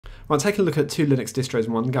I'll take a look at two Linux distros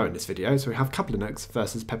in one go in this video. So we have Cub Linux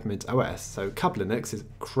versus Peppermint OS. So Cub Linux is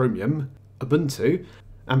Chromium, Ubuntu,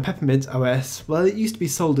 and Peppermint OS, well, it used to be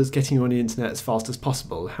sold as getting you on the internet as fast as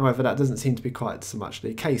possible. However, that doesn't seem to be quite so much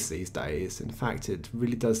the case these days. In fact, it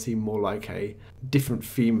really does seem more like a different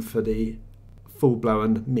theme for the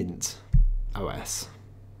full-blown Mint OS.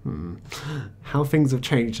 How things have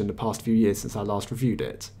changed in the past few years since I last reviewed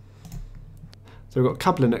it. So we've got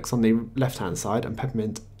Cub Linux on the left-hand side and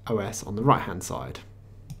Peppermint OS on the right-hand side.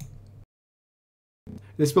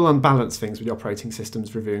 This will unbalance things with the operating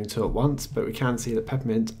systems reviewing two at once, but we can see that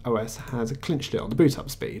Peppermint OS has clinched it on the boot up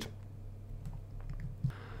speed.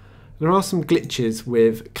 There are some glitches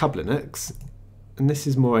with Cub Linux, and this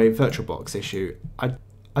is more a VirtualBox issue.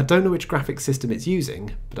 I don't know which graphics system it's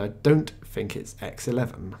using, but I don't think it's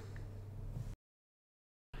X11.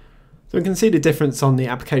 So we can see the difference on the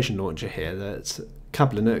application launcher here, that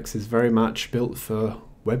Cub Linux is very much built for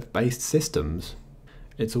web-based systems.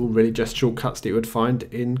 It's all really just shortcuts that you would find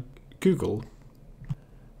in Google.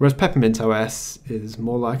 Whereas Peppermint OS is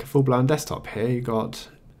more like a full-blown desktop here. You've got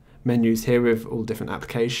menus here with all different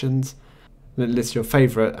applications. And it lists your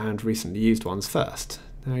favourite and recently used ones first.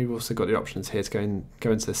 Now you've also got the options here to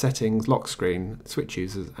go into the settings, lock screen, switch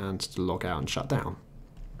users, and to log out and shut down.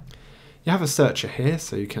 You have a searcher here,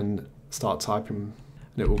 so you can start typing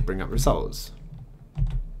and it will bring up results.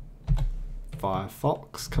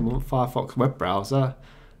 Firefox, come on, Firefox web browser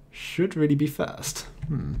should really be first.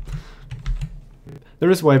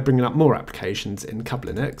 There is a way of bringing up more applications in Cub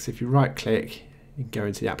Linux. If you right click, you can go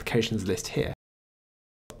into the applications list here.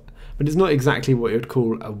 But it's not exactly what you would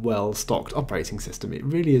call a well-stocked operating system. It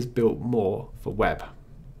really is built more for web.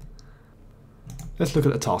 Let's look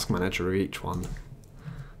at the task manager of each one.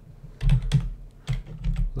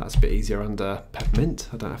 That's a bit easier under Peppermint.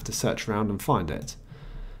 I don't have to search around and find it.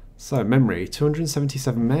 So memory,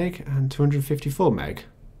 277 meg and 254 meg.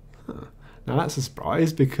 Now that's a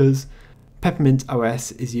surprise because Peppermint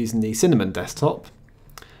OS is using the Cinnamon desktop.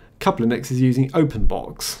 Cub Linux is using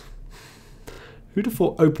Openbox. Who'd have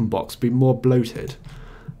thought Openbox would be more bloated?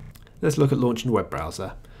 Let's look at launching the web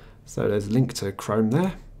browser. So there's a link to Chrome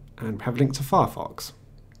there, and we have a link to Firefox.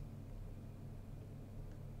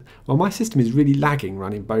 Well, my system is really lagging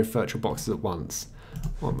running both VirtualBoxes at once.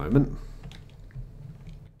 One moment.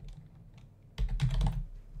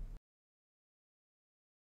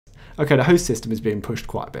 Okay, the host system is being pushed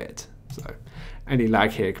quite a bit, so any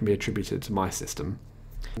lag here can be attributed to my system.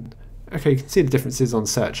 Okay, you can see the differences on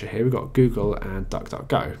searcher here. We've got Google and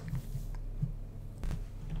DuckDuckGo.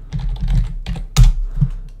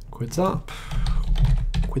 Quidsup.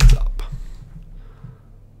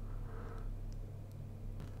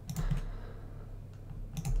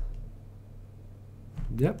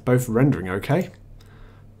 Yep, both rendering okay.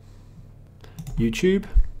 YouTube.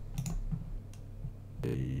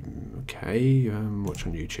 Okay, watch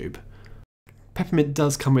on YouTube. Peppermint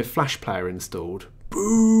does come with Flash Player installed.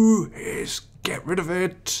 Boo! Yes, get rid of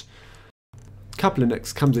it! Cub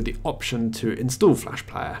Linux comes with the option to install Flash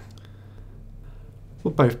Player.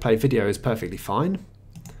 We'll both play videos perfectly fine.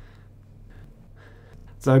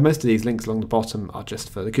 So most of these links along the bottom are just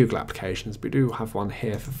for the Google applications, but we do have one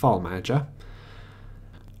here for File Manager.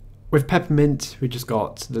 With Peppermint, we just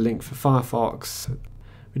got the link for Firefox.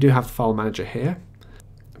 We do have the File Manager here,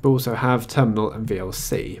 but also have Terminal and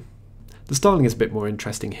VLC. The styling is a bit more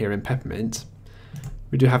interesting here in Peppermint.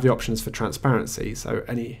 We do have the options for transparency, so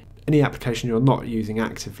any application you're not using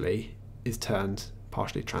actively is turned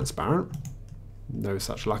partially transparent. No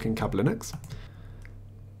such luck in Cub Linux.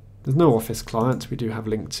 There's no Office client. We do have a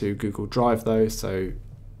link to Google Drive though, so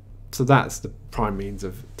that's the prime means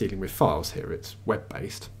of dealing with files here. It's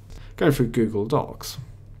web-based. Going through Google Docs.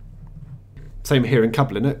 Same here in Cub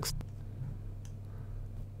Linux.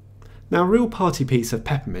 Now, a real party piece of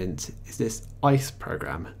Peppermint is this ICE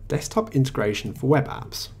program, Desktop Integration for Web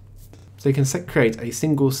Apps. So you can create a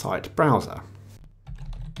single site browser.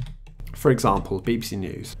 For example, BBC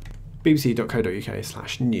News.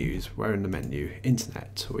 bbc.co.uk/news, where in the menu,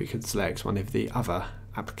 Internet, or you could select one of the other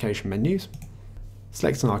application menus.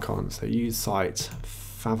 Select an icon, so use site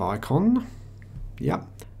favicon. Yep.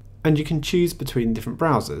 And you can choose between different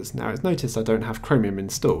browsers. Now it's noticed I don't have Chromium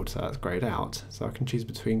installed, so that's grayed out. So I can choose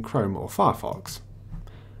between Chrome or Firefox.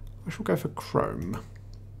 I shall go for Chrome.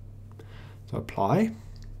 So apply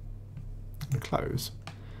and close.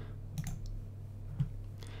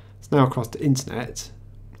 It's now across to Internet.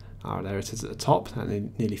 Oh, there it is at the top. That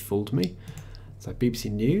nearly fooled me. So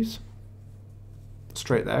BBC News.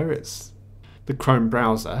 Straight there, it's the Chrome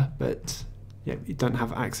browser, but yeah, you don't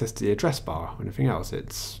have access to the address bar or anything else.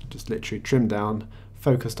 It's just literally trimmed down,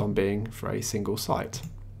 focused on being for a single site.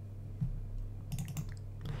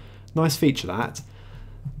 Nice feature that.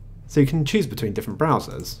 So you can choose between different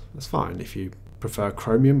browsers. That's fine. If you prefer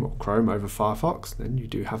Chromium or Chrome over Firefox, then you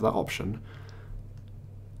do have that option.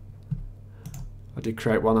 I did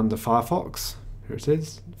create one under Firefox. Here it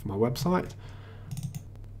is for my website.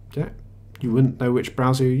 Yeah, you wouldn't know which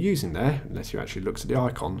browser you're using there unless you actually looked at the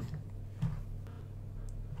icon.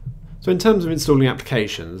 So in terms of installing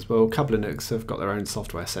applications, well, Cub Linux have got their own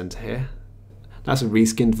software center here. That's a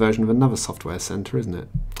reskinned version of another software center, isn't it?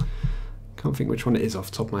 Can't think which one it is off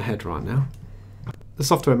the top of my head right now. The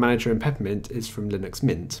software manager in Peppermint is from Linux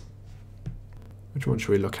Mint. Which one should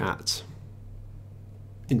we look at?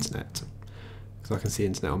 Internet. Because I can see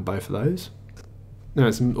Internet on both of those. Now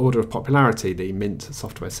it's in order of popularity, the Mint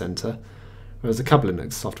software center, whereas the Cub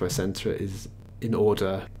Linux software center is in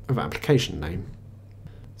order of application name.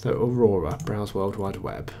 So Aurora, browse World Wide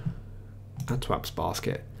Web, add to apps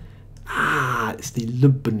basket. Ah, it's the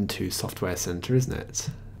Ubuntu software center, isn't it?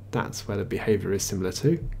 That's where the behavior is similar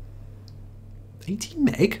to. 18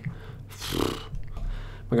 meg?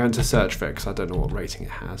 I'm going to search for it because I don't know what rating it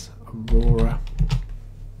has. Aurora.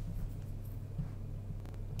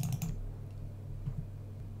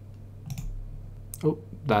 Oh,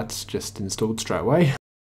 that's just installed straight away.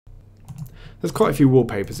 There's quite a few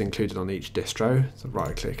wallpapers included on each distro, so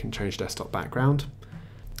right click and change desktop background.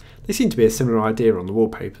 They seem to be a similar idea on the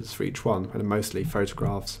wallpapers for each one, where they're mostly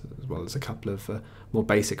photographs as well as a couple of more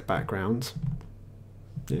basic backgrounds.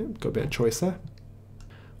 Yeah, got a bit of choice there.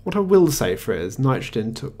 What I will say for it is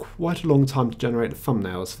Nitrogen took quite a long time to generate the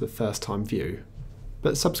thumbnails for the first time view,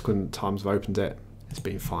 but subsequent times I've opened it, it's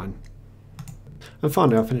been fine. And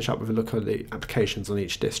finally I'll finish up with a look at the applications on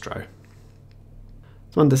each distro.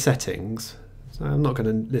 So under settings, so I'm not going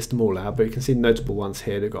to list them all out, but you can see notable ones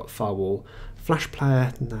here. They've got Firewall, Flash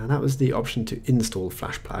Player, no, that was the option to install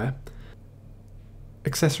Flash Player.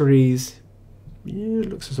 Accessories, yeah,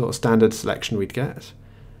 looks a sort of standard selection we'd get.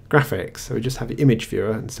 Graphics, so we just have the image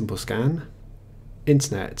viewer and simple scan.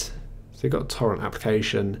 Internet, so you've got a torrent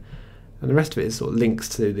application, and the rest of it is sort of links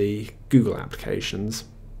to the Google applications.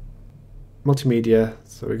 Multimedia,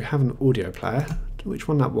 so we have an audio player. I don't know which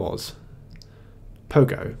one that was.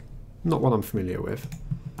 Pogo, not one I'm familiar with.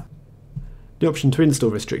 The option to install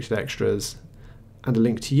restricted extras, and a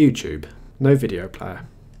link to YouTube, no video player.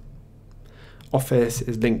 Office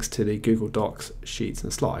is links to the Google Docs, Sheets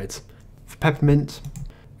and Slides. For Peppermint,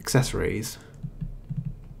 accessories,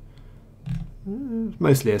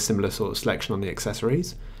 mostly a similar sort of selection on the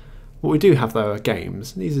accessories. What we do have though are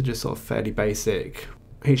games. These are just sort of fairly basic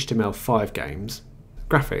HTML5 games.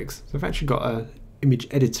 Graphics, so I've actually got an image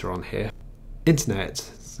editor on here. Internet,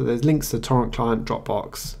 so there's links to Torrent Client,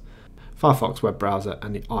 Dropbox, Firefox web browser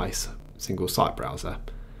and the ICE single site browser.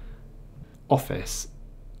 Office,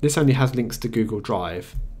 this only has links to Google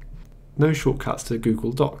Drive. No shortcuts to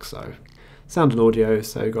Google Docs though. Sound and audio,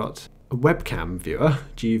 so you've got a webcam viewer,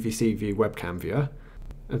 GUVC view webcam viewer,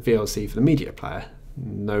 and VLC for the media player,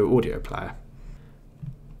 no audio player.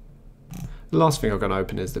 The last thing I'm going to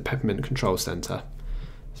open is the Peppermint Control Center.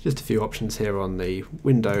 It's just a few options here on the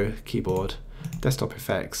window, keyboard, desktop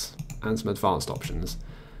effects, and some advanced options.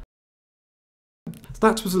 So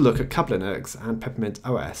that was a look at Cub Linux and Peppermint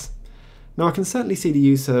OS. Now I can certainly see the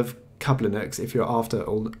use of Cub Linux if you're after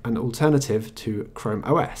an alternative to Chrome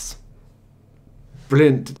OS.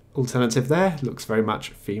 Brilliant alternative there, looks very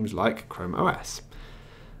much themed like Chrome OS.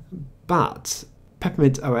 But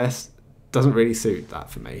Peppermint OS doesn't really suit that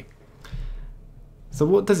for me. So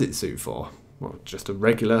what does it suit for? Well, just a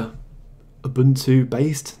regular Ubuntu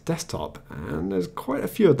based desktop, and there's quite a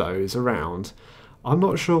few of those around. I'm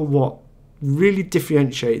not sure what really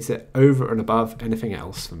differentiates it over and above anything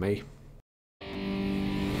else for me.